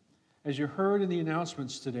here. As you heard in the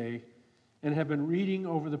announcements today and have been reading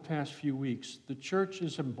over the past few weeks, the church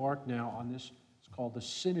is embarked now on this, it's called the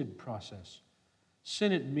Synod process.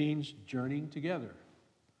 Synod means journeying together.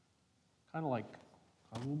 Kind of like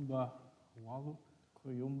Kalumba Walu.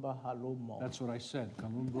 Kuyumba Halumo. That's what I said,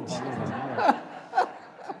 Kalumba Walu.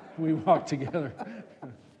 We walk together.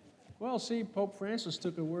 Well, see, Pope Francis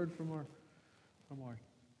took a word from our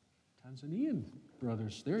Tanzanian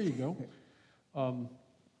brothers. There you go.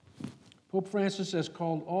 Pope Francis has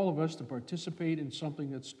called all of us to participate in something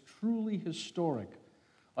that's truly historic.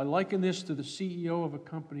 I liken this to the CEO of a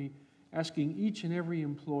company asking each and every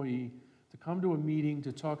employee to come to a meeting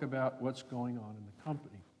to talk about what's going on in the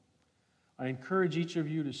company. I encourage each of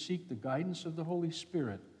you to seek the guidance of the Holy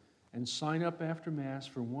Spirit and sign up after Mass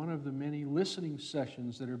for one of the many listening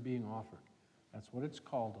sessions that are being offered. That's what it's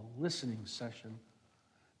called, a listening session.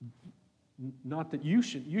 Not that you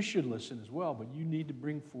should listen as well, but you need to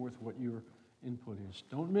bring forth what your input is.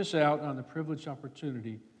 Don't miss out on the privileged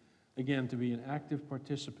opportunity, again, to be an active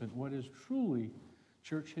participant, what is truly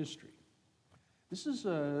church history. This is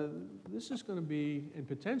going to be, and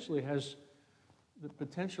potentially has the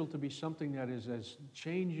potential to be something that is as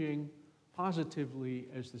changing positively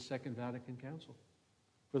as the Second Vatican Council.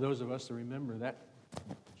 For those of us that remember that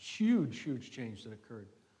huge change that occurred.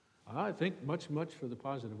 I think much for the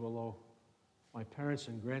positive, although my parents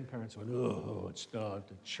and grandparents went, oh, it's not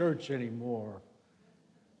the church anymore.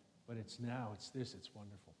 But it's now, it's this, it's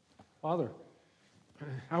wonderful. Father,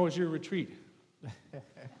 how was your retreat?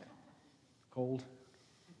 Cold?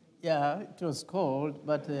 Yeah, it was cold,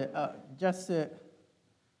 but just to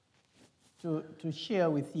share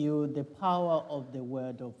with you the power of the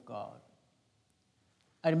Word of God.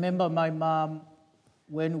 I remember my mom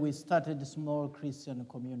when we started small Christian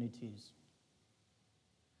communities.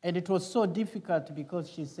 And it was so difficult because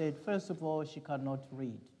she said, first of all, she cannot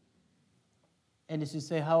read. And she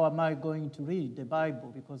said, how am I going to read the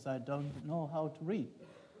Bible? Because I don't know how to read.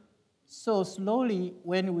 So slowly,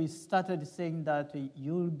 when we started saying that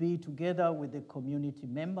you'll be together with the community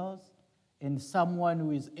members, and someone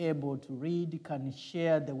who is able to read can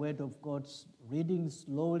share the Word of God reading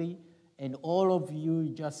slowly, and all of you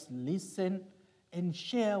just listen and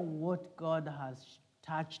share what God has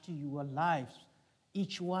touched your lives,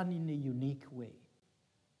 each one in a unique way.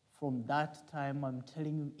 From that time, I'm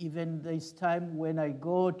telling you, even this time when I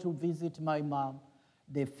go to visit my mom,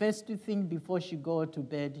 the first thing before she goes to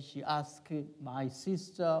bed, she asks my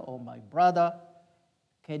sister or my brother,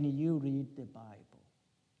 can you read the Bible?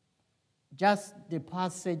 Just the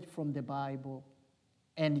passage from the Bible,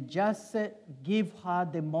 and just give her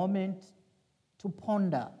the moment to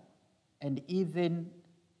ponder and even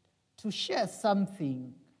to share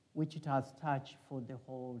something which it has touched for the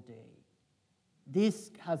whole day.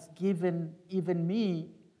 This has given even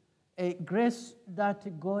me a grace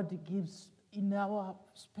that God gives in our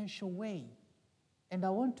special way. And I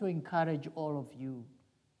want to encourage all of you,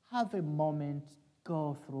 have a moment,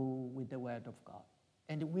 go through with the Word of God,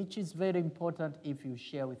 and which is very important if you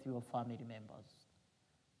share with your family members.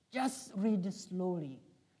 Just read slowly,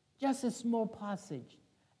 just a small passage,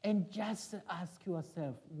 and just ask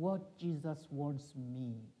yourself what Jesus wants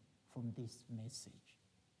me from this message.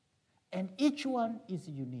 And each one is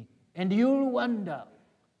unique. And you'll wonder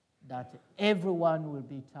that everyone will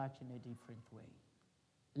be touched in a different way.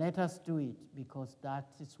 Let us do it, because that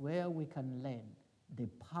is where we can learn the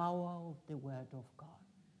power of the Word of God.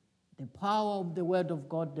 The power of the Word of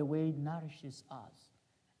God, the way it nourishes us,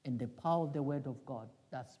 and the power of the Word of God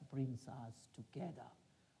that brings us together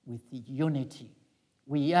with the unity.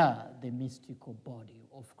 We are the mystical body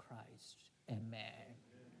of Christ. Amen.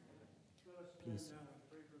 Please.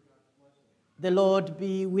 The Lord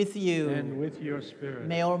be with you. And with your spirit.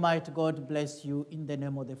 May Almighty God bless you in the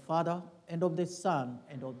name of the Father, and of the Son,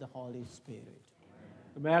 and of the Holy Spirit.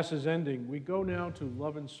 The Mass is ending. We go now to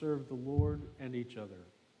love and serve the Lord and each other.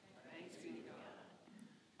 Thanks be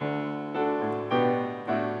to God.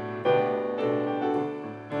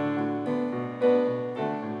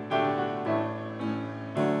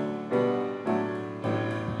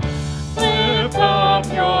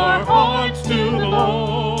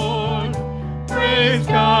 is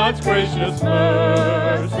God's gracious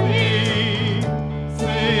mercy.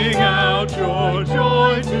 Sing out your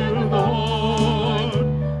joy to the Lord,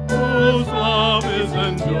 whose love is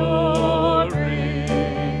enduring.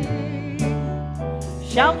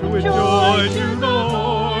 Shout With joy to the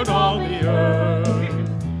Lord, all the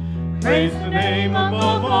earth. Praise the name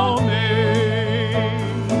above all names.